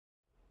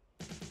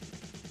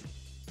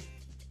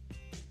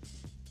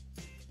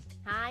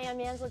Hi, I'm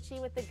Angela Chi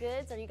with The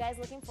Goods. Are you guys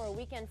looking for a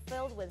weekend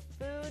filled with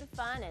food,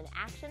 fun, and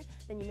action?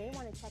 Then you may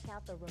want to check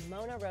out the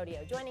Ramona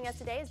Rodeo. Joining us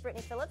today is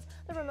Brittany Phillips,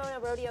 the Ramona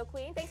Rodeo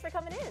Queen. Thanks for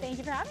coming in. Thank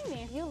you for having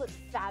me. You look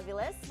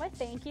fabulous. Why,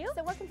 thank you.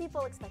 So what can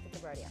people expect at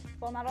the rodeo?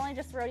 Well, not only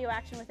just rodeo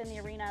action within the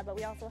arena, but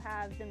we also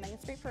have the Main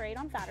Street Parade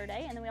on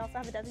Saturday, and then we also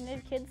have a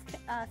designated kids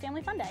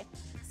family fun day.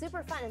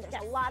 Super fun, and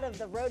there's a lot of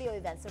the rodeo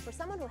events. So for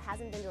someone who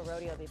hasn't been to a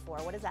rodeo before,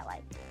 what is that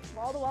like?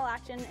 Wall-to-wall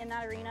action in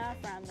that arena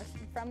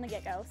from the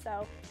get-go.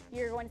 So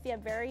you're going to see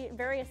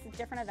various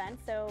different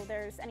events. So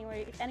there's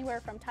anywhere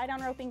from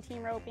tie-down roping,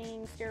 team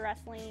roping, steer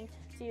wrestling,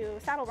 to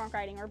saddle bronc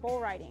riding or bull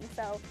riding.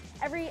 So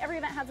every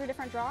event has their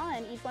different draw,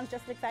 and each one's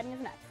just as exciting as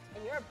the next.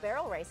 And you're a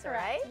barrel racer,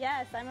 Correct. right?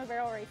 Yes, I'm a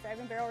barrel racer. I've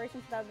been barrel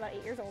racing since I was about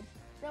 8 years old.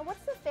 Now,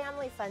 what's the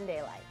family fun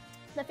day like?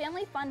 The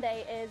Family Fun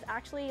Day is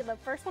actually the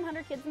first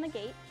 100 kids in the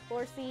gate will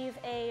receive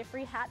a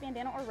free hat,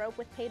 bandana, or rope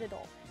with paid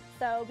adult.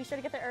 So be sure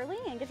to get there early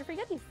and get your free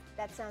goodies.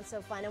 That sounds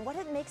so fun. And what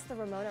makes the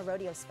Ramona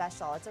Rodeo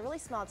special? It's a really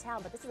small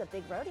town, but this is a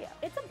big rodeo.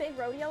 It's a big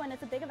rodeo, and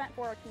it's a big event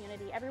for our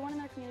community. Everyone in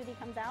their community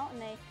comes out,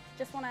 and they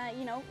just want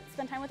to,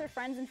 spend time with their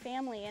friends and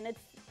family, and it's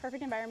a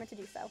perfect environment to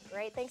do so.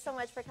 Great. Thanks so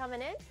much for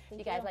coming in. If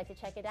you guys like to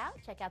check it out,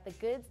 check out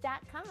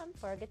thegoods.com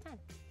for a good time.